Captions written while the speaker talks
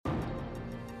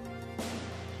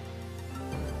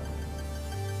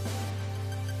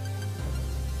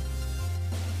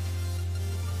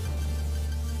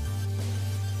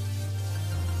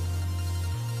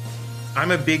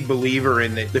I'm a big believer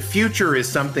in that the future is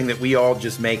something that we all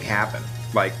just make happen.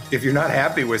 Like, if you're not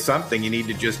happy with something, you need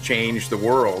to just change the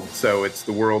world so it's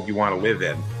the world you want to live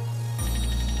in.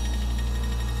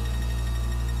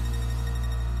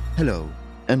 Hello,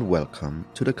 and welcome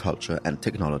to the Culture and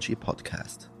Technology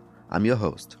Podcast. I'm your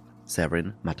host,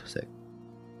 Severin Matusek.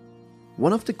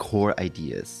 One of the core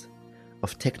ideas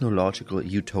of technological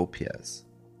utopias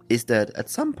is that at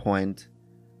some point,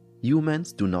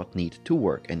 humans do not need to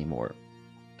work anymore.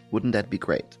 Wouldn't that be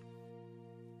great?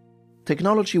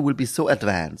 Technology will be so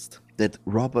advanced that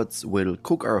robots will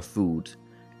cook our food,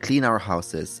 clean our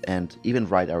houses, and even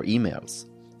write our emails,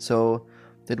 so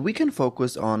that we can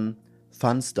focus on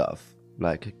fun stuff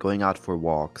like going out for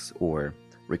walks or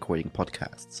recording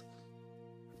podcasts.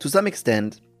 To some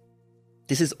extent,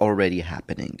 this is already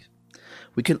happening.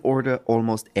 We can order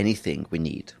almost anything we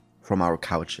need from our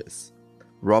couches.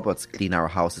 Robots clean our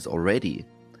houses already,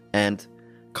 and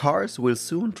cars will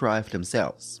soon drive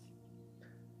themselves.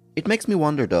 It makes me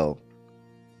wonder though,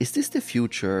 is this the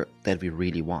future that we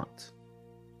really want?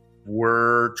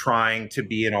 We're trying to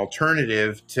be an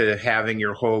alternative to having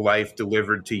your whole life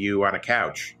delivered to you on a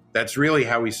couch. That's really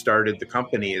how we started the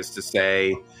company, is to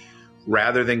say,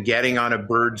 rather than getting on a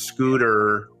bird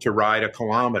scooter to ride a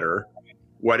kilometer,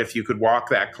 what if you could walk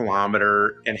that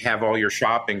kilometer and have all your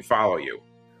shopping follow you?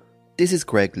 This is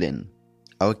Greg Lynn,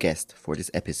 our guest for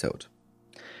this episode.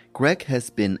 Greg has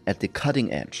been at the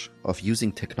cutting edge of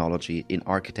using technology in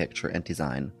architecture and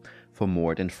design for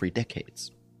more than 3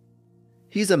 decades.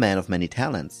 He's a man of many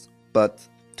talents, but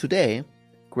today,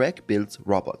 Greg builds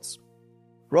robots.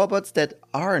 Robots that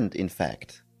aren't, in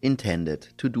fact, intended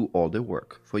to do all the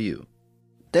work for you.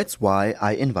 That's why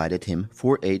I invited him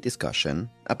for a discussion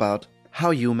about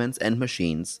how humans and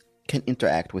machines can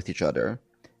interact with each other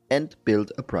and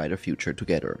build a brighter future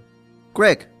together.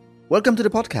 Greg, welcome to the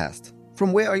podcast.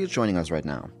 From where are you joining us right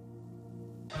now?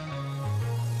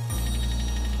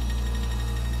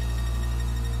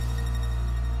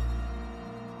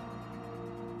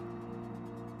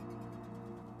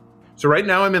 So right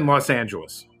now I'm in Los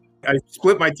Angeles. I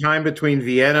split my time between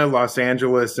Vienna, Los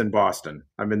Angeles, and Boston.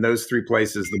 I'm in those 3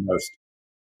 places the most.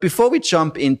 Before we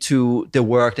jump into the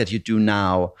work that you do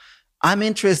now, I'm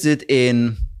interested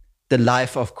in the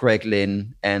life of Greg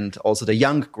Lynn and also the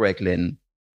young Greg Lynn.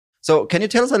 So can you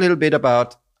tell us a little bit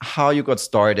about how you got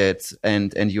started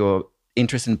and your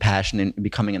interest and passion in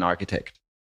becoming an architect?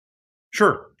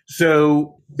 Sure.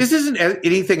 So this isn't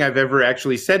anything I've ever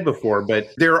actually said before, but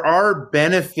there are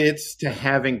benefits to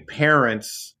having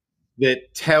parents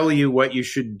that tell you what you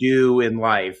should do in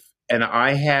life. And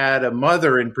I had a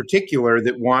mother in particular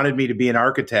that wanted me to be an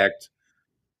architect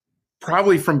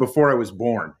probably from before I was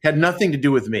born. Had nothing to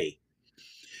do with me.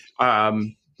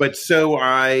 But so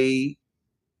I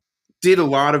did a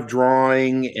lot of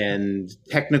drawing and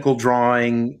technical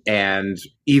drawing, and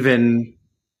even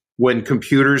when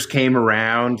computers came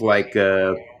around, like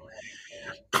a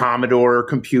Commodore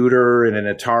computer and an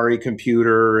Atari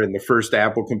computer and the first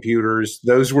Apple computers,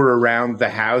 those were around the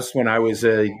house when I was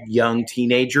a young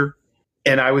teenager.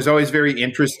 And I was always very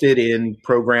interested in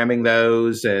programming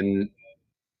those and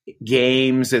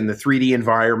games and the 3D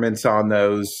environments on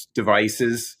those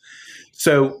devices.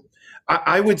 So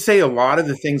I would say a lot of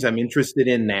the things I'm interested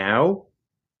in now,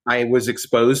 I was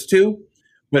exposed to,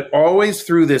 but always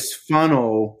through this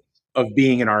funnel of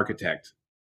being an architect.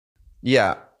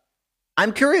 Yeah.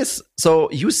 I'm curious. So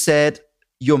you said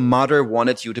your mother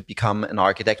wanted you to become an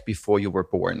architect before you were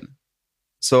born.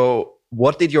 So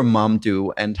what did your mom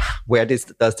do, and where does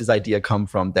this idea come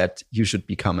from that you should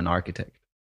become an architect?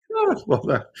 Oh,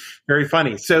 well, very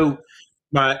funny. So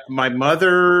my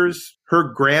mother's, her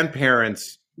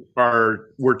grandparents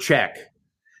were Czech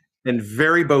and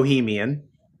very bohemian.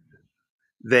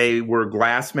 They were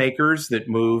glassmakers that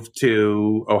moved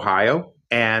to Ohio,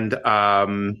 and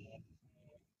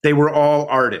they were all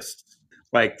artists.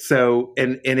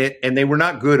 And they were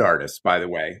not good artists, by the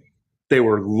way. They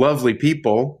were lovely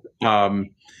people.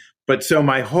 But so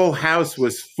my whole house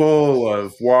was full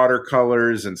of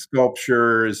watercolors and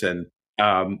sculptures, and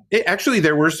actually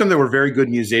there were some that were very good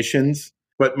musicians.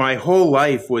 But my whole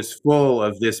life was full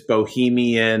of this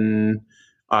bohemian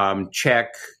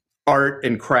Czech art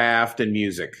and craft and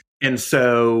music. And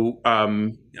so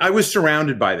I was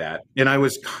surrounded by that. And I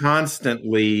was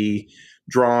constantly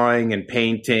drawing and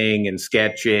painting and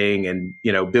sketching and,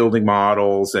 building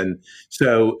models. And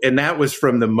that was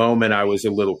from the moment I was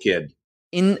a little kid.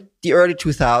 In the early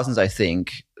 2000s, I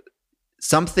think,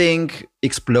 something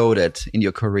exploded in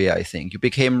your career, I think. You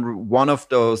became one of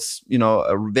those,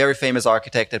 a very famous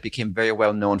architect that became very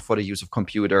well known for the use of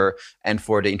computer and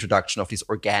for the introduction of these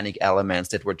organic elements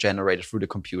that were generated through the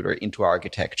computer into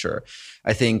architecture.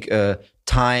 I think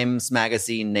Times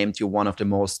Magazine named you one of the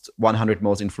 100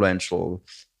 most influential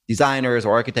designers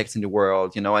or architects in the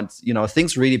world, and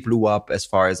things really blew up as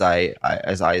far as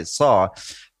I saw.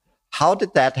 How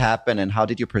did that happen, and how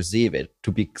did you perceive it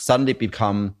to suddenly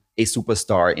become a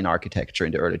superstar in architecture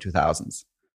in the early 2000s?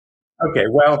 Okay,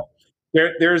 well,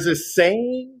 there's a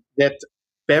saying that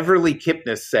Beverly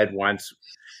Kipnis said once: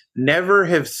 never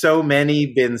have so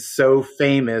many been so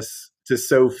famous to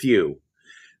so few.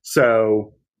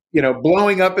 So,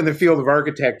 blowing up in the field of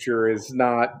architecture is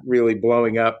not really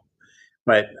blowing up.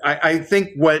 But I think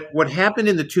what happened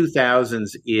in the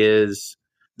 2000s is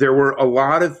there were a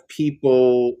lot of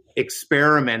people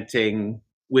experimenting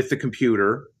with the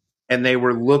computer, and they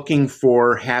were looking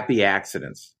for happy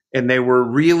accidents. And they were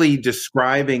really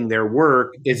describing their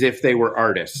work as if they were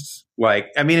artists.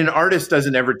 An artist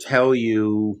doesn't ever tell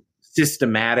you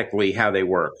systematically how they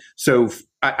work. So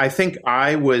I think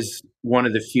I was one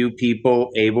of the few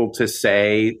people able to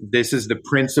say, this is the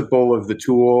principle of the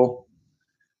tool,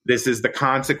 this is the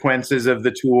consequences of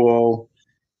the tool,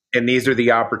 and these are the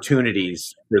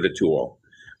opportunities for the tool.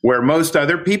 Where most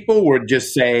other people would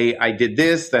just say, I did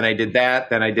this, then I did that,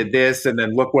 then I did this, and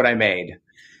then look what I made.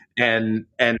 And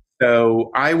so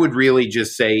I would really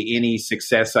just say any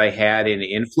success I had in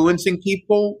influencing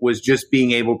people was just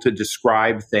being able to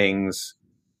describe things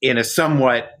in a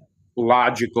somewhat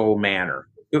logical manner,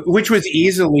 which was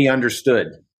easily understood.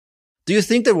 Do you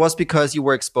think that was because you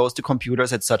were exposed to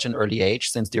computers at such an early age,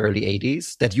 since the early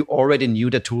 80s, that you already knew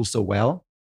the tool so well?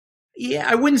 Yeah,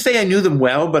 I wouldn't say I knew them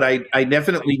well, but I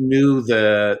definitely knew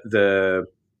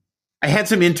I had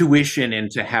some intuition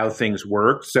into how things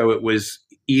worked, so it was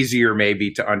easier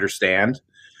maybe to understand.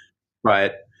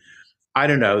 But I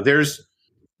don't know. There's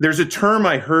a term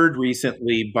I heard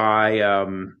recently by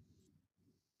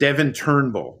Devin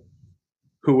Turnbull,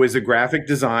 who was a graphic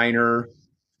designer,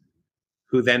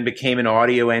 who then became an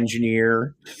audio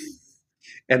engineer,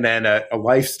 and then a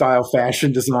lifestyle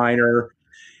fashion designer.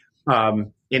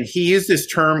 And he used this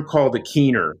term called a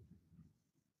keener.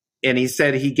 And he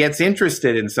said he gets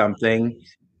interested in something,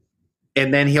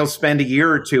 and then he'll spend a year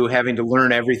or two having to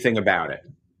learn everything about it.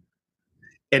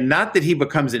 And not that he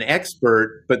becomes an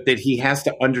expert, but that he has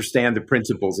to understand the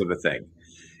principles of the thing.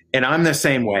 And I'm the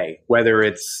same way, whether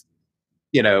it's,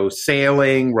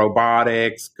 sailing,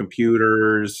 robotics,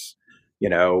 computers,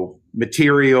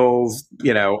 materials,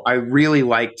 I really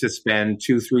like to spend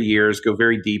 2-3 years, go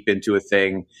very deep into a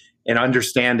thing and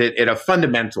understand it at a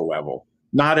fundamental level,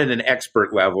 not at an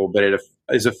expert level, but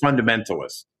as a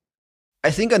fundamentalist. I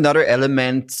think another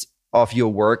element of your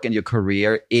work and your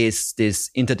career is this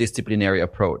interdisciplinary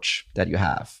approach that you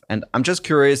have. And I'm just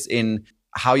curious in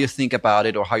how you think about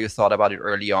it or how you thought about it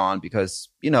early on, because,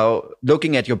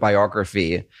 looking at your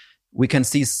biography, we can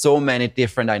see so many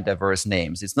different and diverse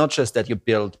names. It's not just that you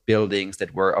build buildings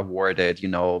that were awarded,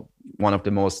 one of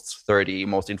the 30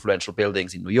 most influential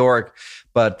buildings in New York,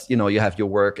 but, you have your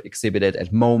work exhibited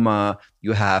at MoMA.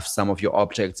 You have some of your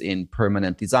objects in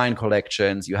permanent design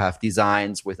collections. You have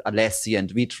designs with Alessi and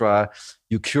Vitra.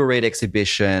 You curate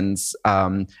exhibitions,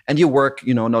 and you work,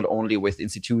 not only with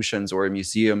institutions or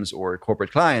museums or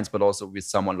corporate clients, but also with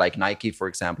someone like Nike, for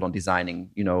example, on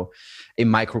designing, a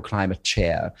microclimate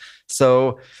chair.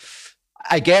 So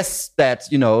I guess that,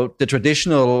 the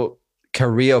traditional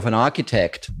career of an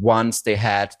architect, once they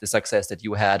had the success that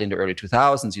you had in the early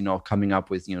 2000s, coming up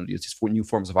with, these new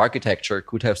forms of architecture,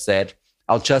 could have said,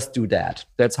 I'll just do that.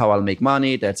 That's how I'll make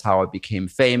money. That's how I became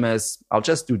famous. I'll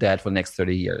just do that for the next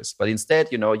 30 years. But instead,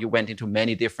 you went into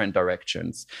many different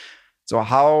directions. So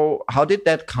how did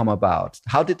that come about?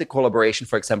 How did the collaboration,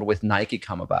 for example, with Nike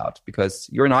come about? Because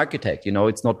you're an architect,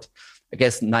 it's not, I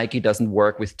guess Nike doesn't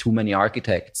work with too many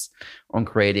architects on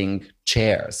creating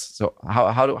chairs. So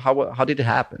how did it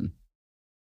happen?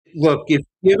 Look, if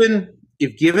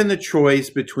given the choice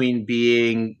between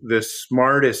being the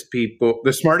smartest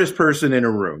person in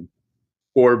a room,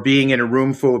 or being in a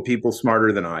room full of people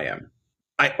smarter than I am,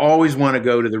 I always want to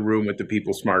go to the room with the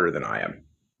people smarter than I am.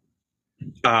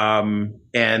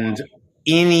 And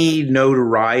any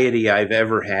notoriety I've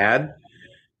ever had,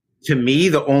 to me,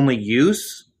 the only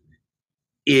use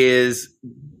is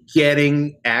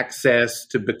getting access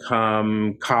to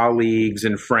become colleagues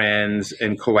and friends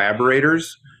and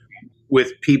collaborators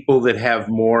with people that have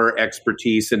more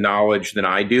expertise and knowledge than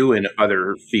I do in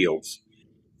other fields.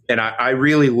 And I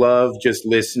really love just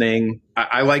listening.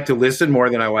 I like to listen more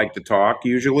than I like to talk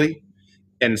usually.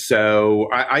 And so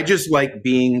I just like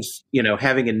being,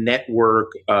 having a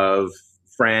network of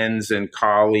friends and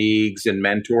colleagues and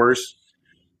mentors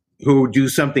who do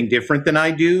something different than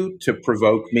I do to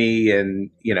provoke me.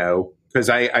 And, because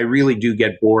I really do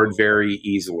get bored very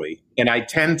easily. And I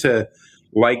tend to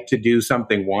like to do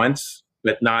something once,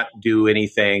 but not do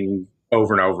anything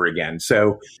over and over again.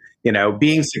 So,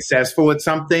 being successful at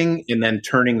something and then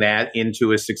turning that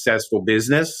into a successful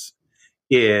business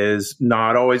is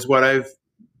not always what I've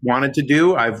wanted to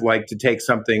do. I've liked to take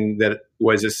something that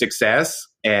was a success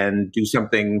and do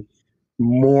something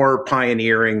more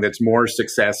pioneering that's more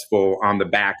successful on the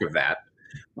back of that,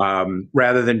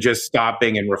 rather than just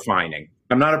stopping and refining.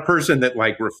 I'm not a person that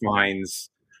refines.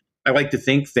 I like to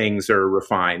think things are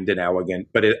refined and elegant,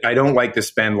 but I don't like to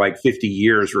spend 50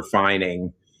 years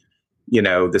refining,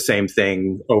 the same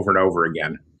thing over and over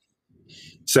again.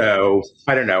 So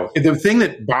I don't know. The thing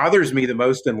that bothers me the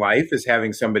most in life is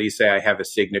having somebody say I have a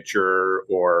signature,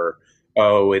 or,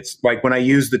 oh, it's like when I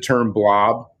use the term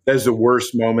blob, that's the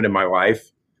worst moment in my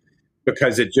life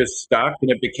because it just stuck and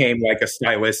it became like a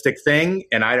stylistic thing.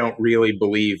 And I don't really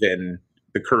believe in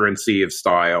the currency of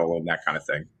style and that kind of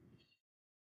thing.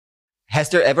 Has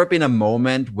there ever been a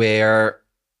moment where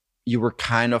you were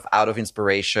kind of out of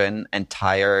inspiration and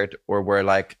tired, or were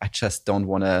like, I just don't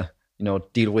want to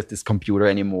deal with this computer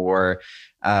anymore,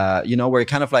 where you're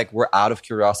kind of we're out of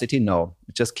curiosity? No,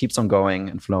 it just keeps on going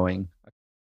and flowing.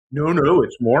 No,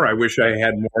 it's more, I wish I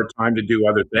had more time to do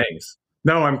other things.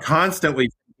 No, I'm constantly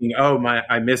thinking,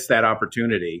 I missed that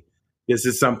opportunity. This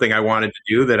is something I wanted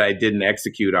to do that I didn't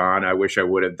execute on. I wish I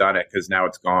would have done it because now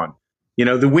it's gone.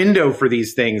 The window for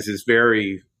these things is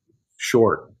very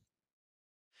short.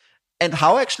 And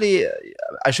how actually,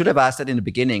 I should have asked that in the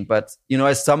beginning, but,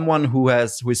 as someone who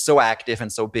is so active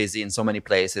and so busy in so many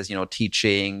places,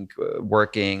 teaching,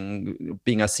 working,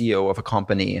 being a CEO of a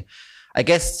company, I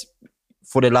guess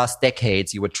for the last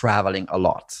decades, you were traveling a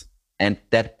lot, and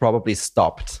that probably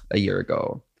stopped a year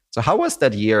ago. So how was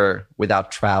that year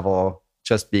without travel,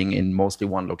 just being in mostly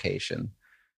one location?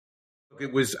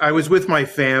 I was with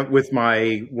with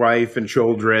my wife and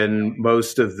children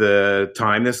most of the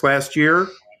time this last year.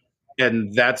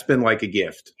 And that's been like a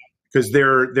gift because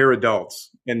they're adults.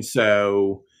 And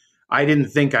so I didn't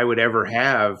think I would ever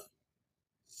have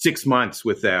 6 months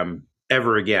with them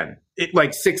ever again.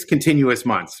 6 continuous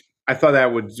months. I thought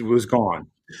that was gone.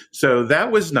 So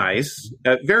that was nice,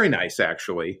 very nice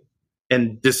actually.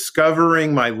 And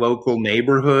discovering my local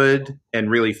neighborhood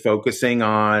and really focusing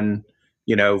on,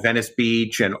 Venice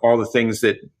Beach and all the things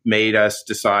that made us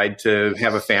decide to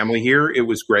have a family here. It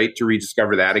was great to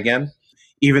rediscover that again.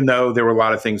 Even though there were a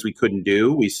lot of things we couldn't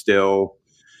do, we still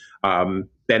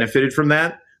benefited from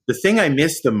that. The thing I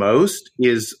miss the most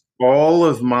is all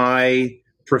of my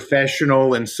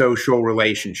professional and social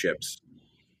relationships.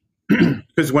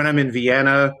 Because when I'm in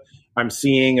Vienna, I'm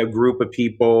seeing a group of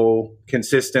people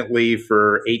consistently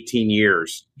for 18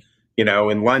 years.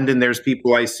 In London, there's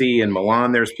people I see. In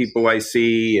Milan, there's people I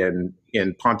see. And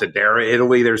in Pontedera,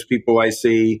 Italy, there's people I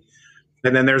see.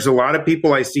 And then there's a lot of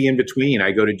people I see in between.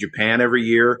 I go to Japan every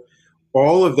year.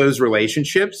 All of those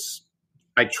relationships,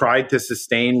 I tried to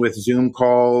sustain with Zoom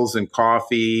calls and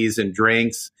coffees and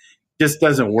drinks. Just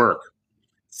doesn't work.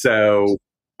 So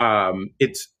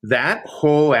it's that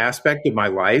whole aspect of my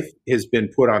life has been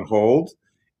put on hold.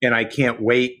 And I can't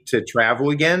wait to travel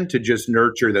again to just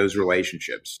nurture those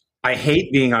relationships. I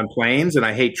hate being on planes and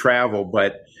I hate travel,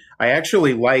 but I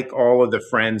actually like all of the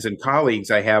friends and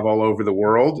colleagues I have all over the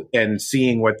world and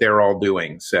seeing what they're all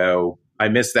doing. So I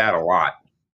miss that a lot.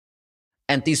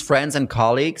 And these friends and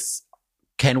colleagues,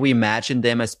 can we imagine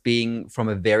them as being from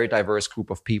a very diverse group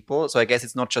of people? So I guess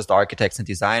it's not just architects and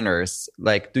designers.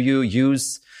 Do you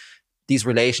use these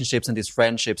relationships and these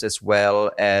friendships as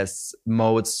well as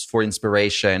modes for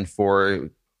inspiration, for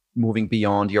moving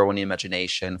beyond your own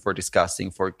imagination, for discussing,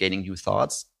 for gaining new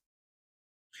thoughts?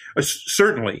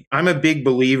 Certainly. I'm a big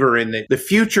believer in that the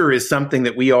future is something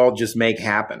that we all just make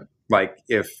happen.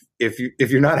 If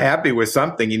you're not happy with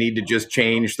something, you need to just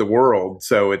change the world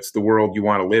so it's the world you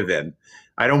want to live in.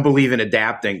 I don't believe in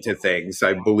adapting to things.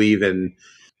 I believe in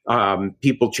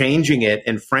people changing it.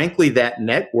 And frankly, that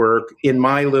network in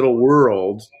my little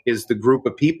world is the group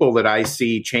of people that I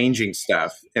see changing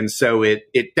stuff. And so it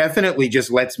definitely just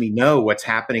lets me know what's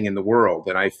happening in the world.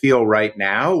 And I feel right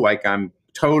now like I'm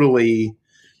totally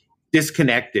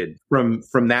disconnected from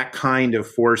that kind of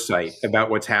foresight about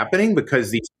what's happening,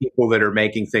 because these people that are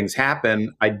making things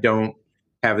happen, I don't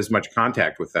have as much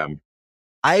contact with them.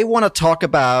 I want to talk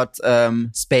about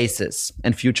spaces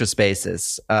and future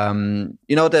spaces.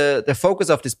 The focus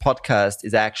of this podcast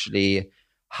is actually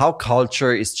how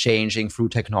culture is changing through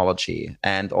technology,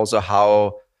 and also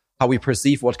how we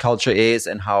perceive what culture is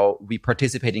and how we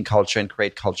participate in culture and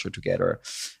create culture together.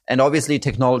 And obviously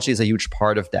technology is a huge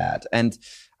part of that. And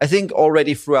I think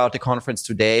already throughout the conference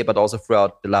today, but also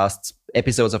throughout the last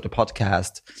episodes of the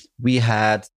podcast, we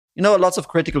had, lots of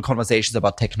critical conversations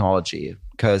about technology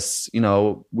because,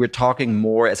 we're talking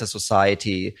more as a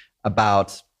society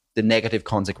about the negative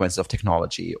consequences of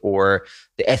technology or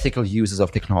the ethical uses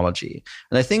of technology.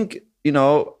 And I think,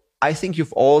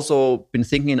 you've also been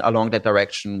thinking along that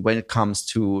direction when it comes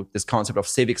to this concept of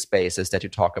civic spaces that you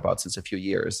talk about since a few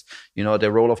years.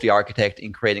 The role of the architect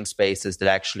in creating spaces that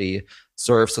actually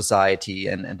serve society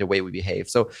and the way we behave.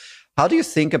 So how do you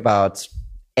think about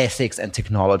ethics and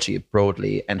technology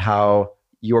broadly and how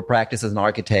your practice as an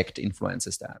architect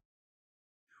influences that?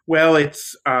 Well,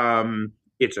 it's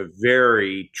a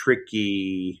very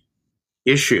tricky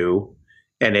issue,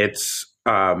 and it's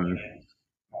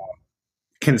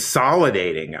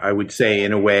consolidating, I would say,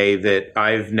 in a way that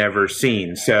I've never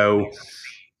seen. So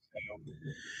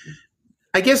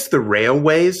I guess the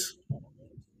railways,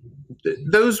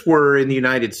 those were in the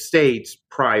United States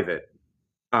private.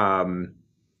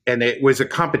 And it was a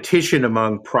competition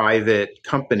among private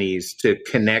companies to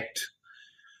connect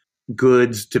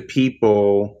goods to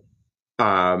people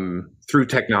through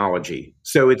technology.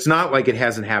 So it's not like it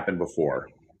hasn't happened before.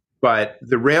 But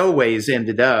the railways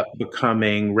ended up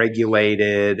becoming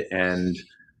regulated and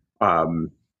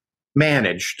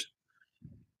managed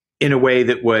in a way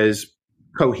that was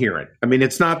coherent. I mean,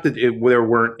 it's not that there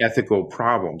weren't ethical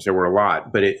problems. There were a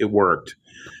lot, but it worked.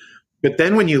 But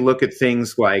then when you look at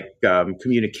things like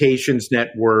communications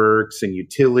networks and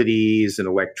utilities and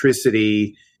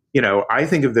electricity, I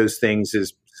think of those things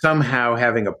as somehow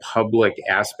having a public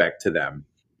aspect to them.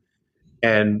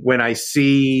 And when I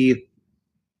see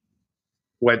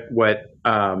what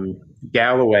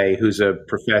Galloway, who's a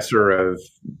professor of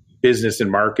business and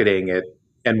marketing at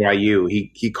NYU,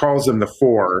 he calls them the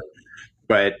four,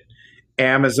 but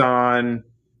Amazon,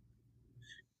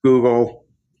 Google,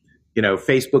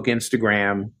 Facebook,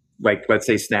 Instagram, like let's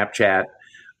say Snapchat,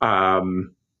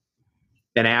 and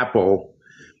Apple,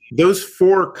 those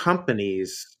four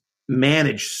companies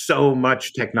manage so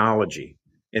much technology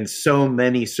and so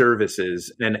many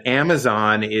services, and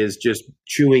Amazon is just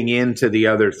chewing into the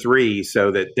other three so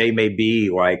that they may be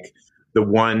like the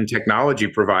one technology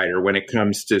provider when it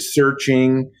comes to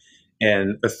searching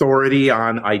and authority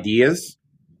on ideas.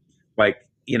 Like,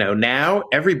 now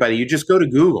everybody, you just go to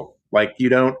Google. Like,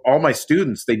 all my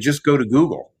students, they just go to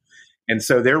Google. And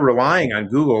so they're relying on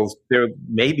Google. They're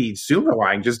maybe soon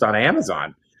relying just on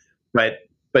Amazon.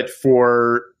 But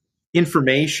for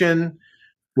information,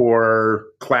 for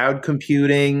cloud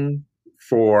computing,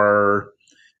 for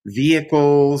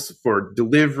vehicles, for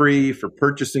delivery, for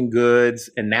purchasing goods,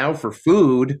 and now for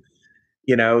food,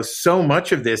 so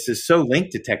much of this is so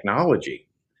linked to technology.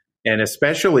 And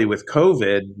especially with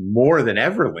COVID, more than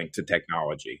ever linked to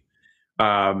technology.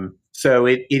 So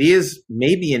it is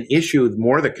maybe an issue with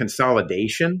more the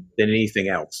consolidation than anything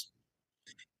else.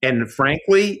 And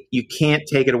frankly, you can't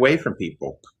take it away from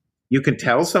people. You can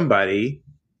tell somebody,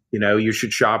 you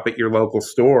should shop at your local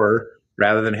store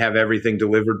rather than have everything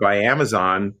delivered by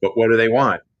Amazon. But what do they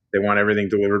want? They want everything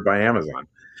delivered by Amazon.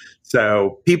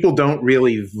 So people don't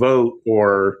really vote,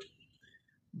 or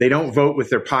they don't vote with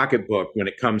their pocketbook when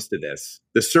it comes to this.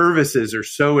 The services are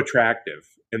so attractive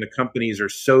and the companies are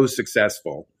so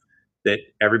successful that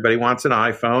everybody wants an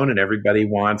iPhone and everybody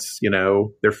wants,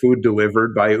 their food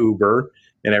delivered by Uber,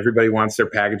 and everybody wants their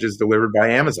packages delivered by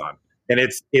Amazon. And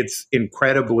it's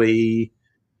incredibly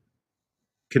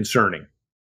concerning.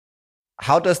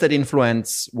 How does that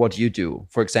influence what you do?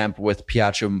 For example, with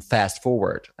Piaggio Fast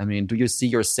Forward. I mean, do you see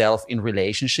yourself in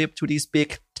relationship to these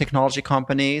big technology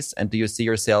companies? And do you see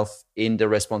yourself in the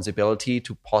responsibility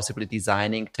to possibly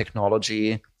designing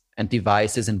technology and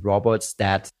devices and robots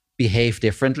that behave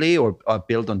differently or are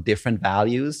built on different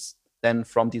values than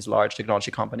from these large technology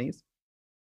companies?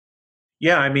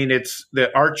 Yeah, I mean,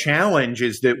 our challenge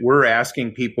is that we're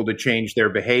asking people to change their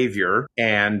behavior,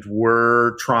 and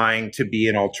we're trying to be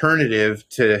an alternative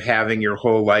to having your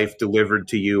whole life delivered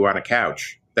to you on a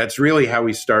couch. That's really how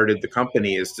we started the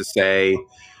company, is to say,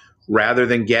 rather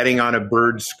than getting on a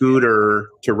Bird scooter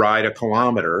to ride a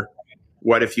kilometer,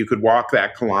 what if you could walk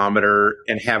that kilometer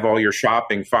and have all your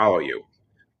shopping follow you?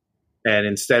 And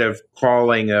instead of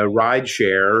calling a ride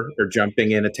share or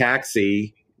jumping in a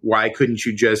taxi, why couldn't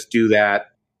you just do that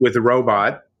with a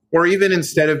robot? Or even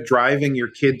instead of driving your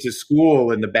kid to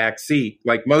school in the back seat,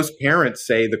 like most parents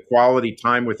say, the quality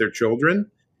time with their children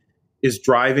is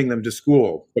driving them to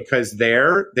school, because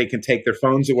there they can take their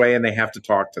phones away and they have to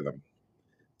talk to them.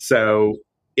 So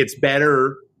it's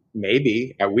better,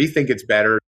 maybe, we think it's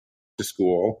better to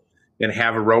school and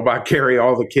have a robot carry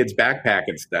all the kids' backpack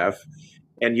and stuff.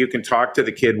 And you can talk to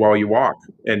the kid while you walk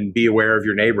and be aware of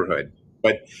your neighborhood.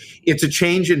 But it's a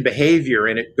change in behavior,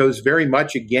 and it goes very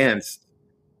much against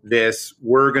this,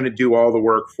 we're going to do all the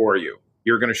work for you.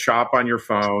 You're going to shop on your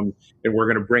phone, and we're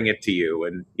going to bring it to you.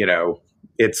 And,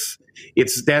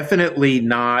 it's definitely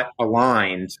not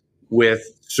aligned with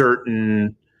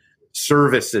certain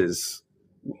services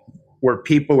where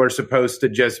people are supposed to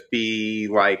just be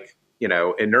like,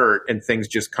 inert and things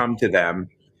just come to them.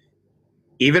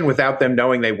 Even without them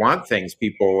knowing they want things,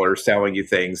 people are selling you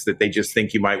things that they just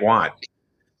think you might want.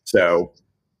 So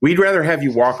we'd rather have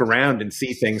you walk around and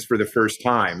see things for the first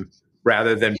time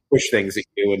rather than push things at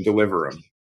you and deliver them.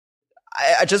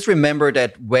 I just remember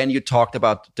that when you talked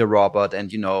about the robot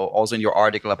and, also in your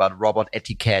article about robot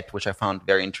etiquette, which I found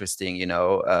very interesting,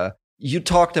 you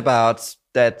talked about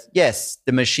that, yes,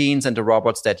 the machines and the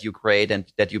robots that you create and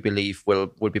that you believe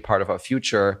will be part of our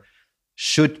future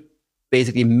should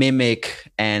basically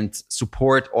mimic and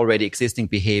support already existing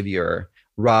behavior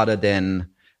rather than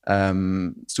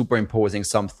superimposing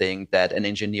something that an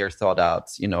engineer thought out,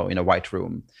 in a white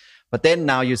room. But then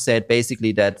now you said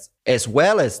basically that as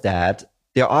well as that,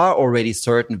 there are already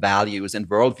certain values and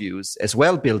worldviews as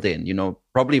well built in,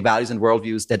 probably values and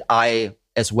worldviews that I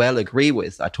as well agree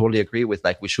with. I totally agree with,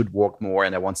 like, we should walk more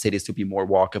and I want cities to be more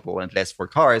walkable and less for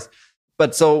cars.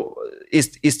 But so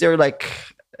is there like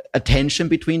a tension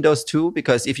between those two?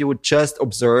 Because if you would just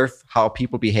observe how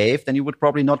people behave, then you would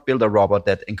probably not build a robot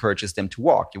that encourages them to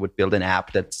walk. You would build an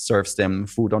app that serves them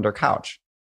food on their couch.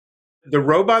 The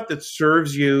robot that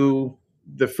serves you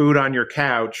the food on your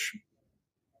couch,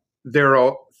 there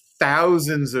are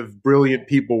thousands of brilliant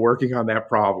people working on that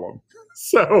problem.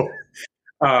 So,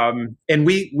 and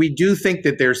we do think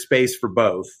that there's space for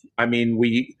both. I mean,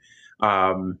 we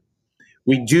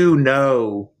do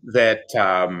know that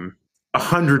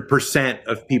 100%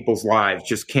 of people's lives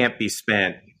just can't be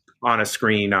spent on a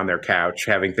screen on their couch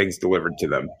having things delivered to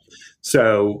them.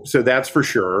 So that's for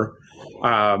sure.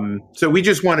 So we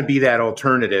just want to be that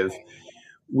alternative.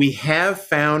 We have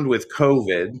found with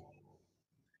COVID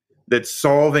that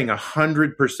solving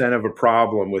 100% of a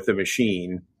problem with a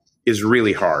machine is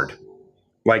really hard.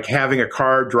 Like having a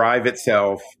car drive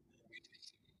itself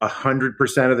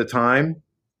 100% of the time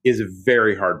is a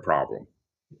very hard problem.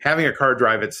 Having a car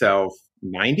drive itself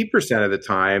 90% of the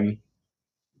time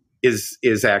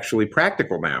is actually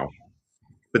practical now.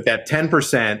 But that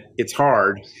 10%, it's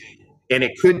hard, and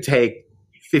it could take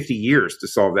 50 years to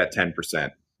solve that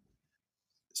 10%.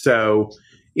 So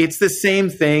it's the same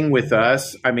thing with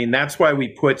us. I mean, that's why we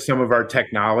put some of our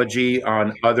technology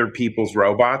on other people's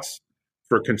robots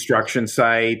for construction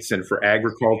sites and for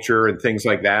agriculture and things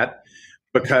like that.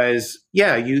 Because,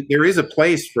 there is a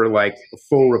place for like a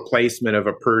full replacement of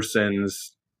a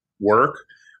person's work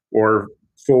or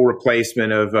full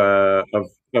replacement of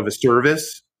a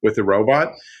service with a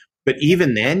robot. But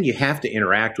even then, you have to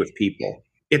interact with people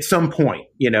at some point,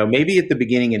 maybe at the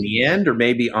beginning and the end, or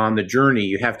maybe on the journey,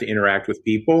 you have to interact with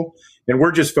people. And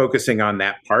we're just focusing on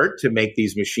that part to make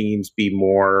these machines be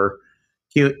more,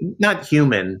 not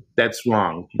human, that's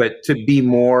wrong, but to be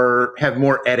have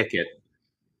more etiquette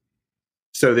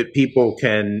so that people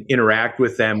can interact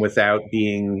with them without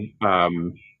being,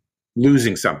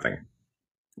 losing something.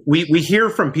 We hear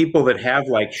from people that have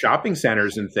like shopping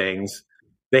centers and things,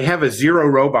 they have a zero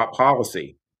robot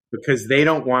policy because they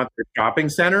don't want their shopping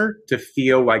center to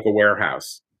feel like a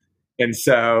warehouse. And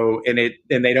so, and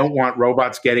they don't want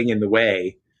robots getting in the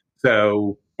way.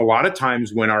 So a lot of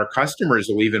times when our customers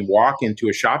will even walk into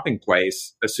a shopping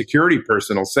place, a security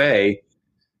person will say,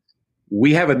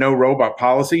 we have a no robot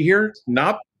policy here,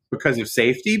 not because of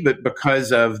safety, but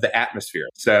because of the atmosphere.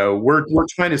 So we're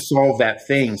trying to solve that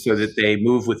thing so that they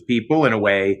move with people in a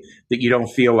way that you don't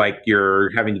feel like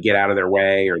you're having to get out of their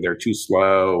way or they're too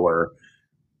slow.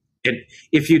 And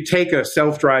if you take a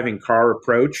self-driving car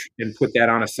approach and put that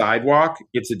on a sidewalk,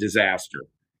 it's a disaster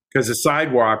because a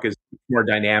sidewalk is more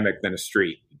dynamic than a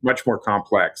street, much more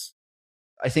complex.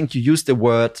 I think you used the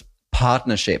word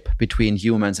partnership between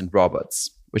humans and robots,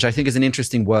 which I think is an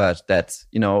interesting word that,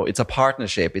 it's a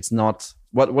partnership. It's not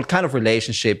what kind of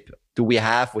relationship do we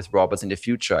have with robots in the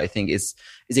future? I think is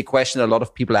a question a lot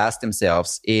of people ask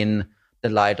themselves in the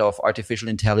light of artificial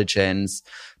intelligence,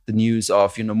 the news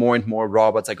of, more and more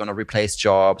robots are going to replace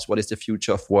jobs. What is the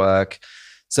future of work?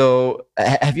 So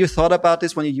have you thought about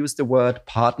this when you use the word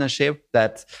partnership,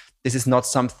 that this is not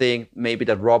something maybe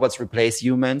that robots replace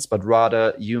humans, but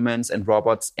rather humans and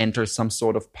robots enter some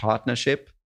sort of partnership?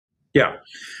 Yeah.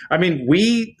 I mean,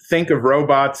 we think of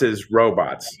robots as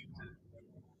robots.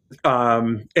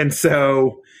 And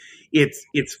so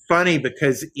it's funny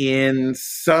because in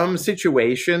some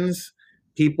situations,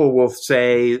 people will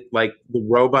say like the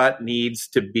robot needs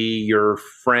to be your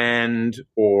friend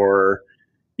or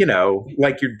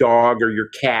like your dog or your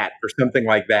cat or something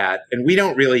like that. And we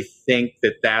don't really think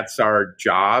that that's our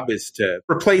job, is to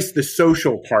replace the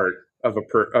social part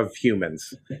of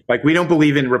humans. Like we don't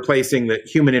believe in replacing the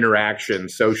human interaction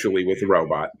socially with a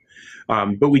robot.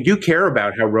 But we do care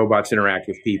about how robots interact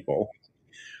with people.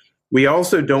 We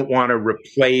also don't want to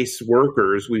replace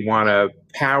workers. We want to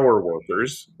power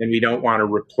workers, and we don't want to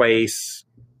replace,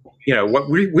 what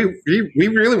we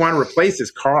really want to replace is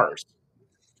cars.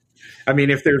 I mean,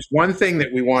 if there's one thing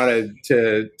that we wanted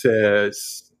to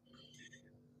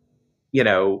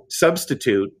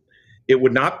substitute, it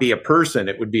would not be a person,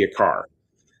 it would be a car.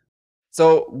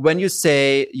 So when you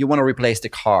say you want to replace the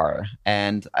car,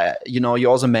 and you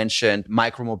also mentioned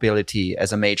micromobility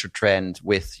as a major trend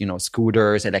with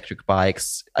scooters, electric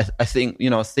bikes. I think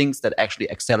things that actually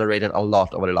accelerated a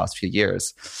lot over the last few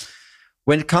years.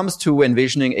 When it comes to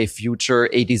envisioning a future,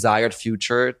 a desired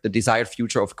future, the desired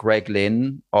future of Greg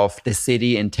Lynn, of the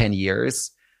city in 10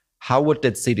 years, how would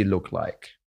that city look like?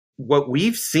 What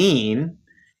we've seen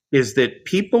is that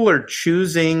people are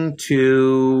choosing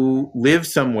to live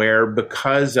somewhere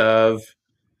because of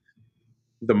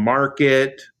the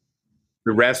market,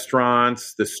 the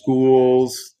restaurants, the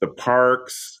schools, the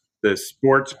parks, the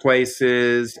sports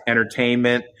places,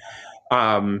 entertainment,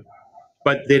 but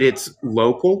that it's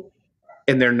local.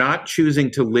 And they're not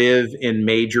choosing to live in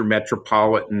major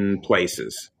metropolitan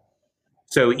places.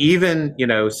 So even,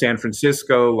 San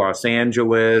Francisco, Los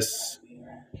Angeles,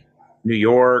 New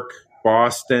York,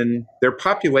 Boston, their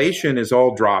population is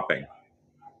all dropping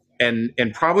and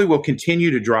probably will continue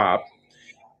to drop.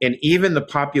 And even the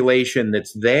population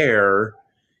that's there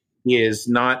is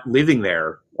not living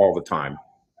there all the time.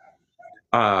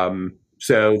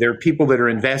 So there are people that are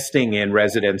investing in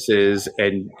residences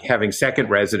and having second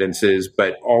residences,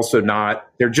 but also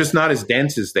they're just not as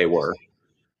dense as they were.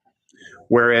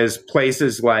 Whereas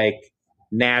places like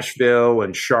Nashville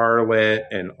and Charlotte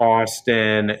and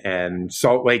Austin and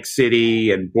Salt Lake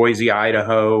City and Boise,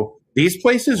 Idaho, these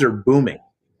places are booming.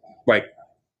 Like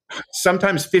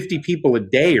sometimes 50 people a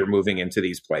day are moving into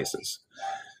these places,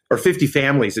 or 50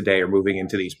 families a day are moving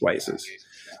into these places.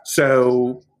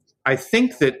 So I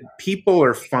think that people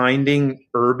are finding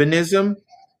urbanism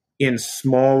in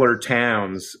smaller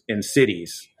towns and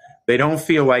cities. They don't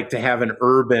feel like to have an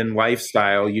urban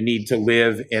lifestyle, you need to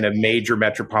live in a major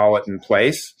metropolitan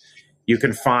place. You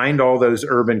can find all those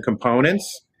urban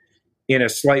components in a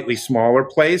slightly smaller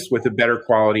place with a better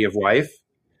quality of life,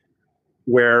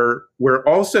 where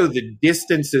also the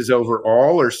distances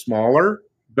overall are smaller,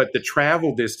 but the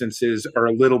travel distances are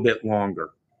a little bit longer.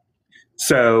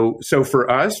 So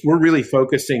for us, we're really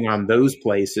focusing on those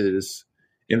places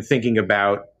and thinking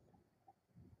about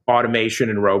automation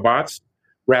and robots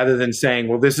rather than saying,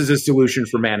 well, this is a solution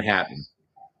for Manhattan.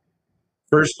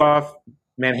 First off,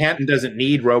 Manhattan doesn't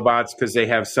need robots because they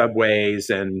have subways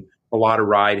and a lot of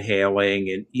ride hailing,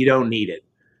 and you don't need it.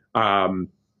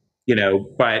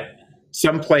 But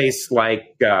someplace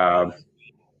like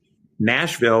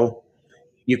Nashville,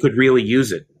 you could really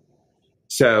use it.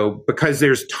 So because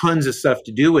there's tons of stuff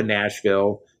to do in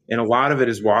Nashville, and a lot of it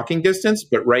is walking distance,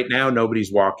 but right now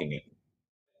nobody's walking it.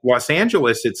 Los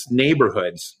Angeles, it's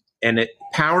neighborhoods, and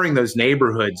powering those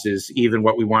neighborhoods is even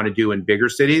what we want to do in bigger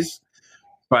cities.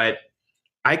 But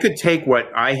I could take what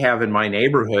I have in my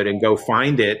neighborhood and go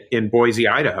find it in Boise,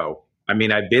 Idaho. I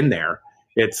mean, I've been there.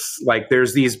 It's like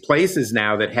there's these places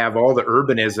now that have all the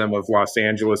urbanism of Los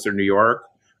Angeles or New York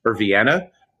or Vienna,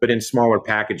 but in smaller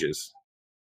packages.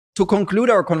 To conclude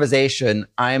our conversation,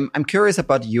 I'm curious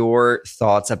about your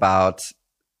thoughts about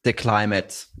the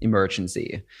climate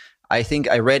emergency. I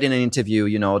think I read in an interview,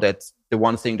 that the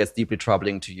one thing that's deeply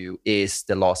troubling to you is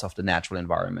the loss of the natural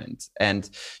environment. And,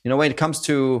 when it comes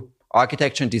to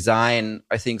architecture and design,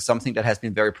 I think something that has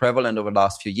been very prevalent over the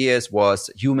last few years was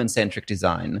human-centric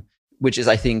design, which is,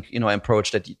 I think, an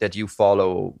approach that you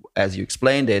follow as you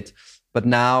explained it. But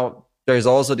now there's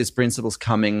also these principles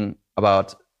coming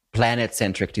about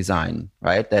planet-centric design,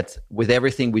 right? That with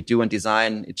everything we do in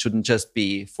design, it shouldn't just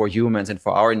be for humans and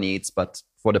for our needs, but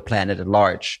for the planet at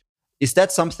large. Is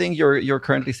that something you're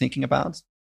currently thinking about?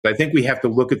 I think we have to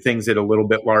look at things at a little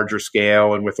bit larger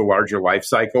scale and with a larger life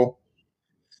cycle.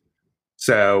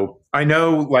 So I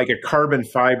know like a carbon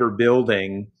fiber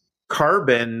building,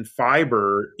 carbon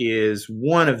fiber is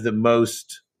one of the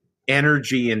most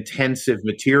energy intensive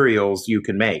materials you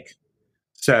can make.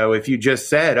 So if you just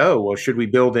said, oh, well, should we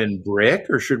build in brick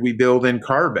or should we build in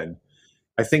carbon?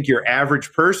 I think your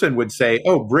average person would say,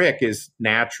 oh, brick is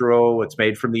natural, it's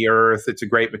made from the earth, it's a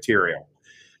great material.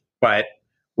 But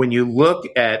when you look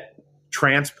at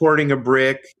transporting a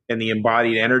brick and the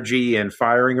embodied energy and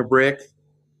firing a brick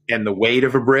and the weight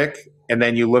of a brick, and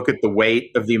then you look at the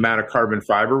weight of the amount of carbon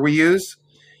fiber we use,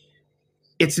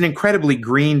 it's an incredibly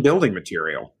green building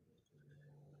material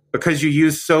because you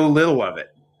use so little of it.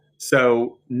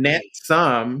 So net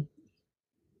sum,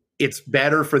 it's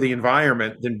better for the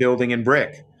environment than building in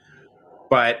brick,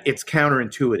 but it's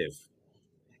counterintuitive.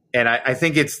 And I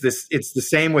think it's the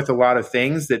same with a lot of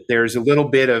things, that there's a little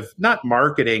bit of not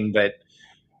marketing, but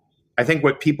I think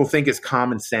what people think is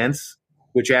common sense,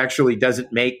 which actually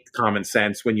doesn't make common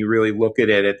sense when you really look at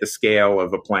it at the scale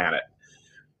of a planet.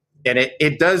 And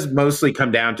it does mostly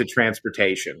come down to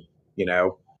transportation,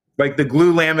 like the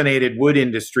glue laminated wood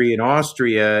industry in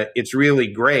Austria. It's really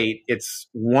great. It's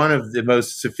one of the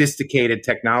most sophisticated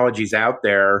technologies out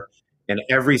there. And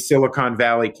every Silicon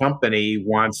Valley company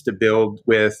wants to build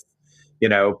with,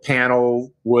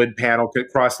 wood panel,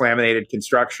 cross-laminated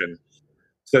construction.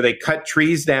 So they cut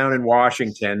trees down in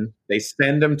Washington. They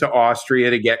send them to Austria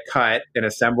to get cut and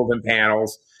assembled in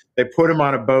panels. They put them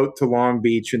on a boat to Long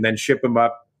Beach and then ship them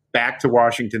up back to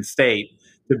Washington State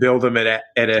to build them at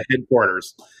a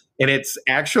headquarters. And it's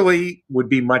actually would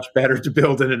be much better to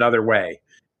build in another way.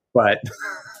 But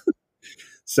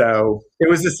so it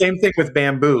was the same thing with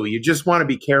bamboo. You just want to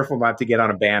be careful not to get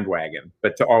on a bandwagon,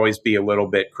 but to always be a little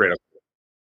bit critical.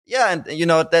 Yeah. And,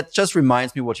 that just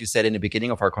reminds me what you said in the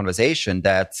beginning of our conversation,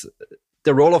 that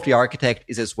the role of the architect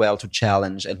is as well to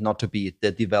challenge and not to be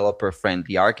the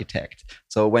developer-friendly architect.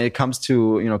 So when it comes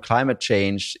to, climate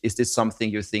change, is this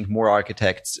something you think more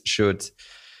architects should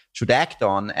act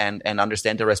on and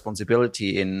understand the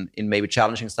responsibility in maybe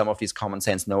challenging some of these common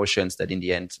sense notions that in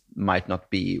the end might not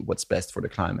be what's best for the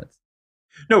climate?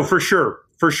 No, for sure.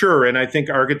 For sure. And I think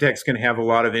architects can have a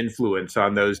lot of influence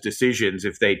on those decisions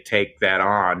if they take that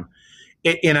on.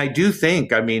 And I do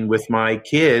think, with my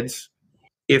kids,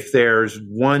 if there's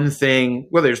one thing,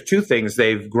 well, there's two things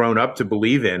they've grown up to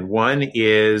believe in. One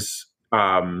is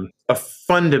a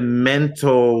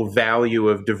fundamental value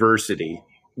of diversity,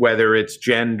 whether it's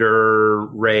gender,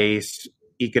 race,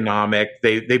 economic.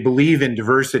 They believe in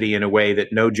diversity in a way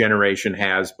that no generation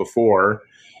has before.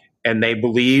 And they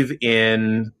believe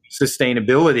in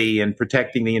sustainability and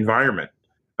protecting the environment.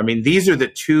 These are the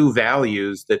two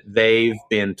values that they've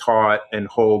been taught and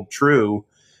hold true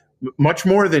much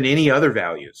more than any other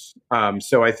values.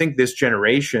 So I think this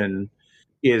generation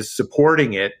is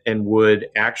supporting it and would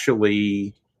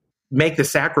actually make the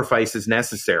sacrifices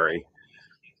necessary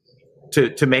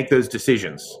to make those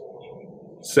decisions.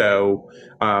 So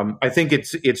I think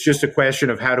it's just a question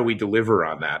of how do we deliver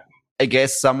on that. I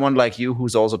guess someone like you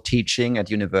who's also teaching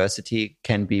at university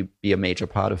can be a major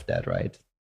part of that, right?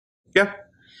 Yeah,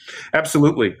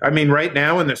 absolutely. Right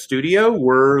now in the studio,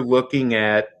 we're looking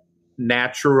at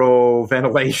natural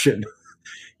ventilation,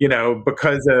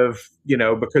 because of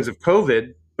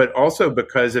COVID, but also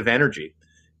because of energy.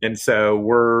 And so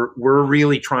we're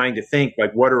really trying to think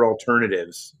like, what are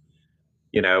alternatives?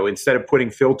 Instead of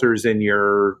putting filters in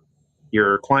your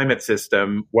climate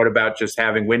system, what about just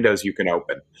having windows you can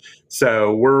open?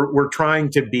 So we're trying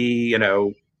to be,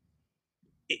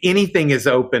 anything is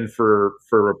open for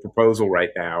a proposal right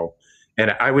now.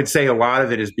 And I would say a lot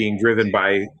of it is being driven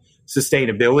by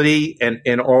sustainability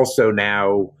and also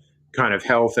now kind of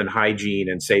health and hygiene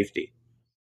and safety.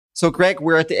 So Greg,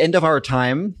 we're at the end of our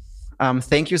time.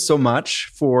 Thank you so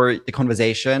much for the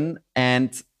conversation.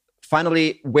 And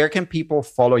finally, where can people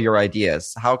follow your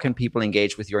ideas? How can people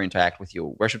engage with you or interact with you?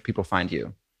 Where should people find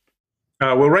you?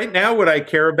 Well, right now, what I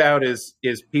care about is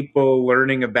people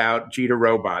learning about JITA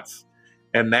robots.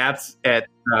 And that's at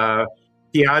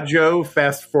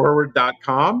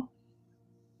piaggiofastforward.com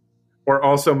or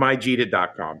also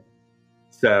mygita.com.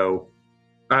 So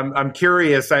I'm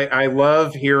curious. I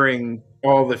love hearing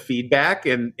all the feedback,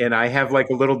 and I have like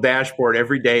a little dashboard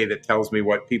every day that tells me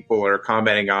what people are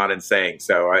commenting on and saying.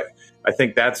 So I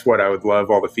think that's what I would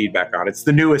love all the feedback on. It's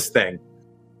the newest thing.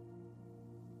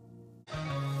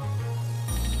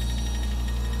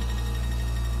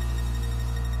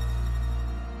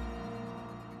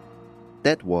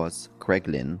 That was Greg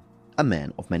Lynn, a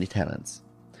man of many talents.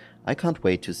 I can't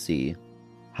wait to see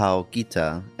how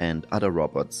JITA and other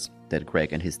robots that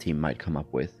Greg and his team might come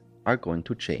up with are going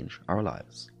to change our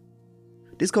lives.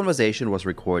 This conversation was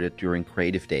recorded during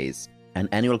Creative Days, an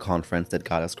annual conference that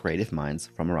gathers creative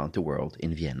minds from around the world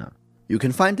in Vienna. You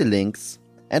can find the links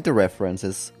and the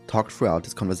references talked throughout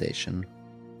this conversation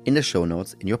in the show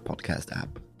notes in your podcast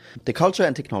app. The Culture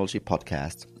and Technology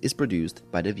podcast is produced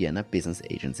by the Vienna Business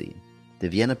Agency. The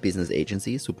Vienna Business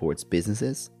Agency supports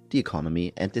businesses, the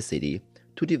economy, and the city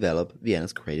to develop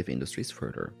Vienna's creative industries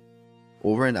further.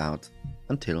 Over and out.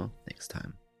 Until next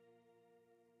time.